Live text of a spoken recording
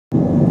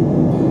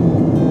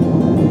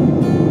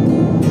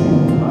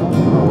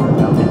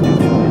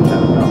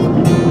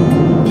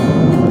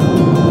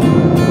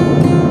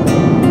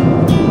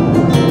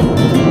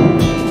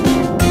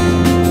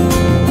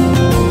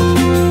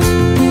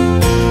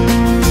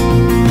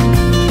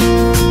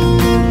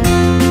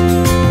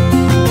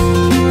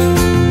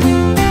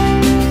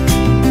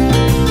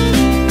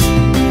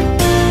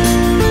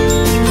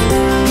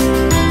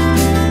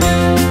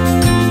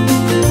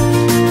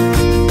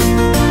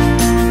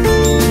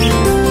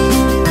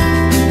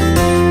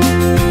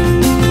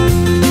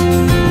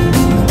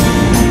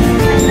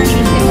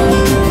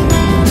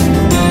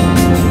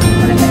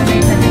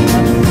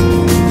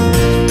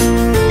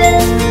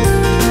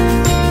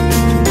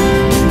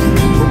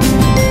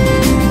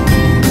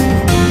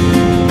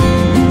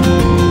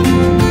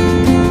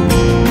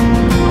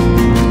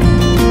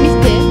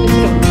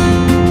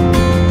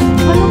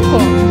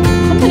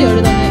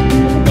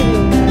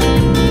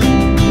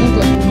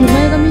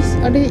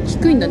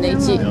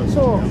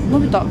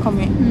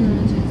着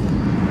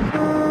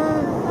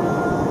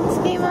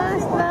きま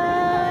した。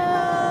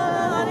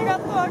ありが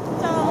とう、あき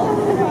ちゃん。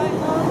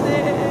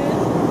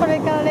これ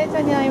からレイちゃ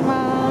んに会い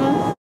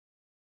ます。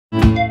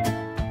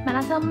マ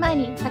ラソン前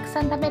にたく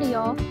さん食べる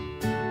よ。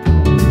出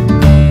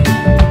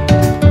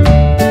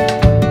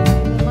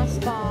まし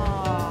た。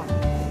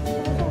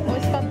美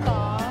味しかっ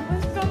た。美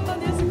味しかった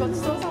です。ごち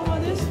そうさま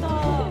でした。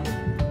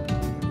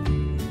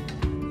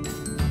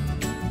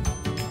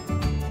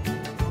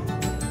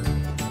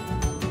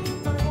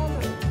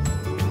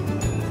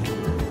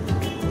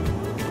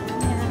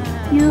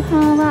夕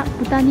飯は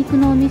豚肉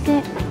のお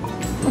店。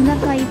お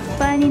腹いっ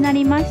ぱいにな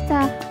りまし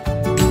た。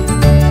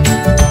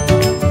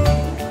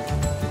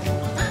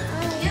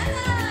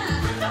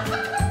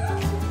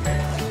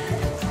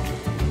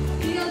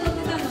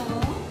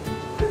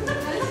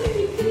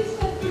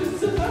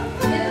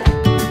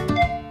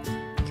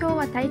今日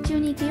は台中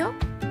に行くよ。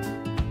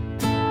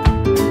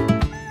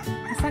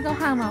朝ご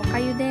はんはおか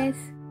ゆで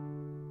す。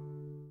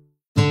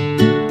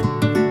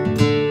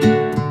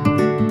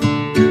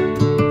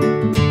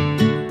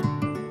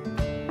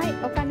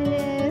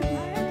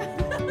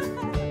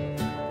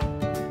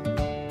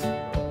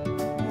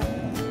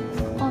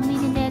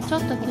ちょ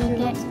っと休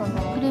憩。く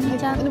るみ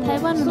ちゃん、台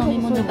湾の飲み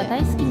物が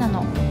大好きな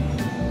の。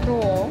どう？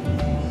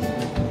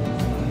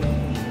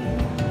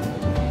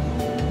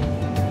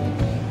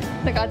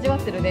なんか味わっ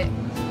てるね。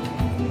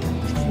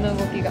口の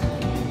動きが。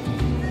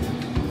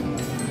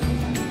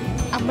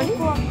あんまり？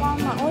わかん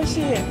ない。美味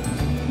しい。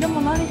で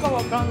も何か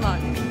わかんな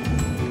い。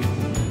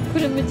く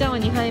るみちゃんは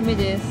2杯目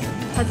です。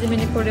初め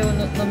にこれを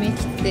飲み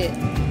切って、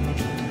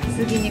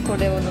次にこ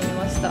れを飲み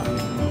ました。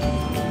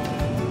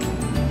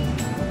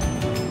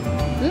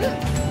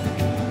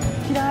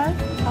嫌い？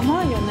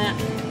甘いよね。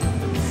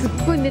すっ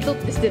ごいねとっ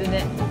てしてる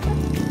ね。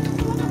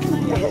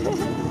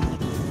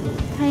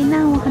台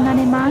南を離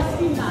れます。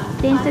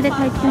電車で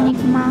台中に行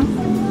きます。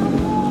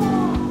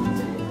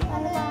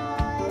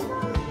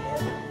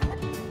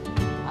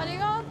あり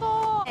が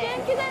とう。元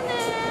気でね。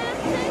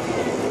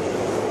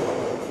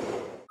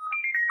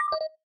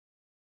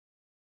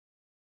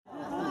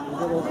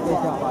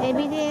エ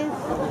ビです。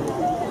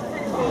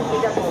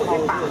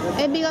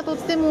エビがとっ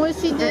ても美味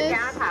しいで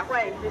す。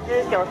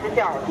美味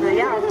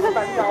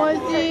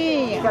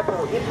しい。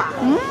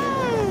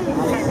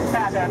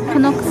こ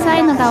の臭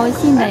いのが美味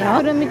しいんだよ。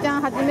くるみちゃ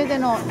ん初めて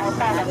の臭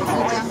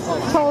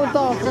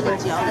豆腐。没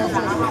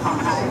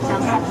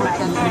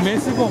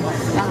吃过吗？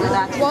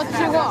我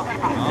吃过。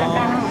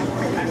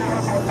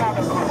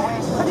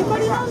パリパ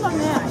リなんだね。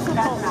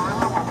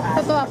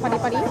外はパリ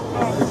パリ。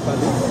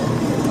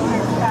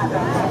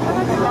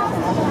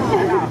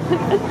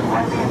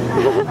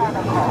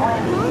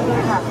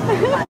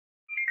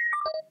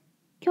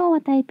今日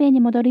は台北に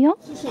戻るよ。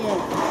美味し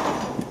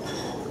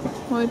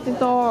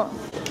そ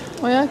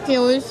う。おやき美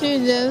味し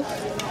いです。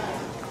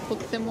とっ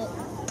ても。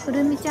く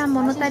るみちゃん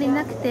物足り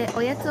なくて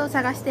おやつを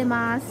探して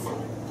ます。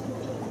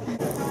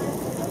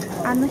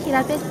あの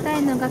平べった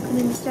いのがく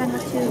るみちゃんが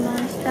注文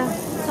した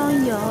ソ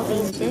ンヨービ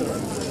ンです。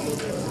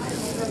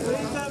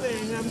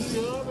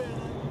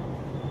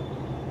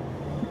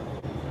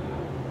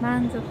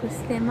満足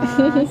してます。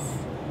取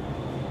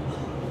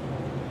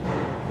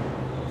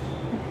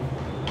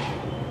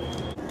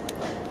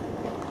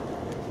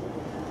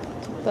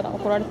ったら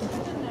怒られてる。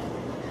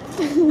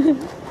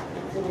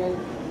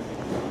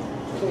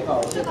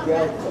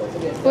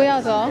不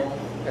要走。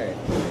对，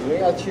你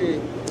们要去。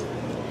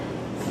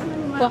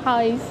不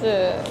好意思。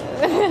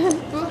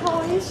不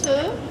好意思。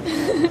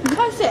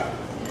快些。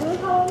不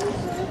好意思。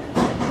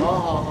好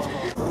好好。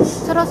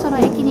そろそろ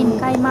駅に向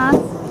かいます。